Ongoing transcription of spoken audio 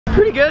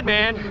Pretty good,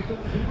 man.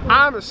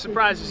 I'm as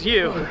surprised as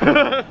you.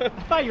 I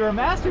thought you were a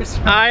master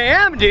swimmer. I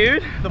am,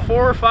 dude. The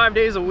 4 or 5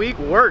 days a week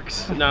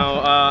works.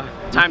 No,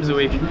 times a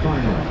week.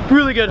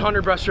 Really good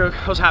 100 breaststroke.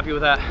 I was happy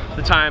with that at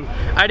the time.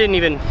 I didn't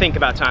even think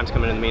about times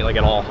coming into the meet like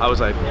at all. I was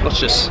like, let's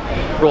just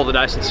roll the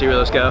dice and see where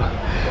those go.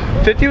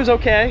 50 was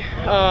okay.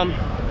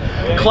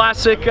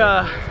 Classic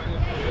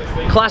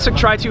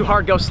try too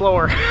hard, go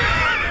slower.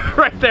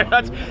 Right there,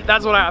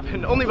 that's what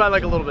happened. Only by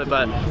like a little bit,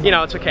 but you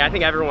know, it's okay. I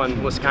think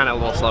everyone was kind of a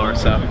little slower,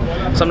 so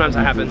sometimes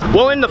that happens.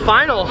 Well, in the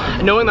final,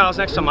 knowing that I was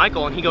next to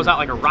Michael and he goes out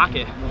like a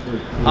rocket,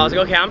 I was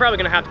like, okay, I'm probably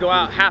gonna have to go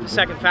out half a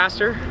second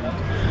faster,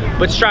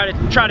 but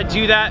try to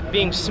do that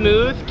being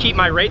smooth, keep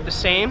my rate the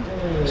same,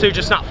 so you're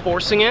just not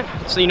forcing it.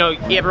 So you know,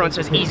 everyone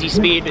says easy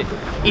speed,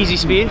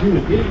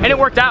 and it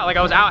worked out. Like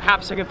I was out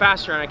half a second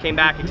faster, and I came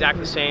back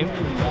exactly the same,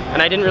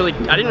 and I didn't really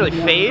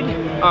fade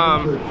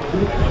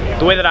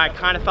the way that I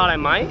kind of thought I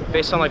might,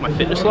 based on like my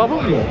fitness level.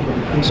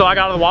 So I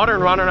got out of the water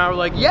and Ron and I were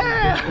like,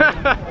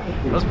 yeah,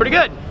 that was pretty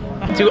good.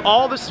 Do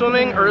all the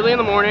swimming early in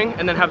the morning,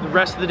 and then have the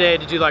rest of the day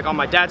to do like all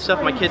my dad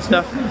stuff, my kid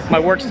stuff, my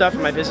work stuff,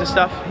 and my business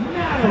stuff.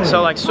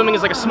 So like swimming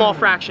is like a small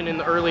fraction in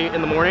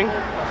the morning,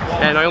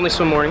 and I only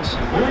swim mornings.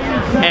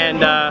 And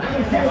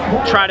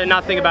try to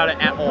not think about it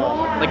at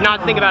all. Like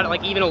not think about it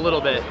like even a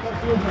little bit.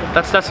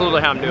 That's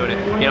literally how I'm doing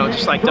it. You know,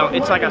 just like don't.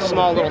 It's like a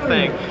small little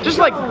thing. Just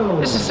like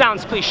this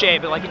sounds cliche,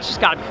 but like it's just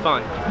gotta be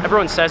fun.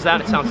 Everyone says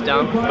that, it sounds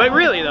dumb, but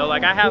really though,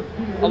 like I have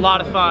a lot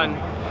of fun.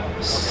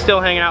 Still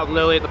hanging out with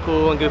Lily at the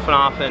pool and goofing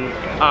off, and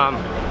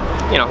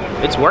you know,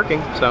 it's working.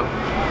 So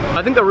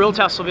I think the real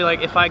test will be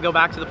like if I go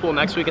back to the pool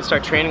next week and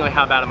start training, like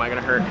how bad am I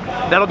gonna hurt?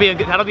 That'll be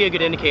a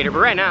good indicator.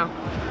 But right now,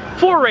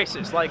 4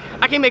 races, like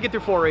I can make it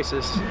through 4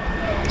 races.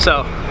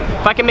 So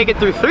if I can make it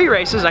through 3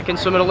 races, I can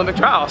swim at Olympic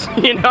trials.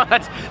 You know,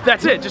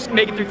 that's it. Just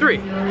make it through 3.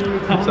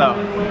 So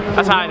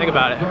that's how I think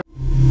about it.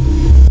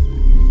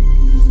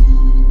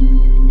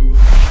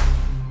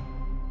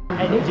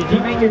 And did you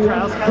make your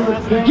trials cut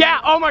last night? Yeah,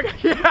 oh my god,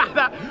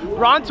 yeah.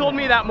 Ron told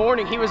me that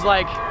morning, he was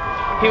like,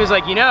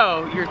 you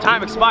know, your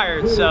time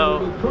expired,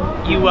 so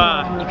you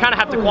kind of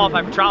have to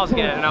qualify for trials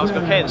again. And I was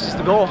like, okay, this is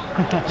the goal.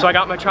 So I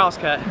got my trials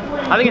cut.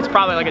 I think it's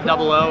probably like a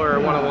 00 or a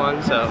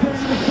 101, so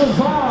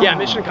yeah,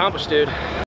 mission accomplished, dude.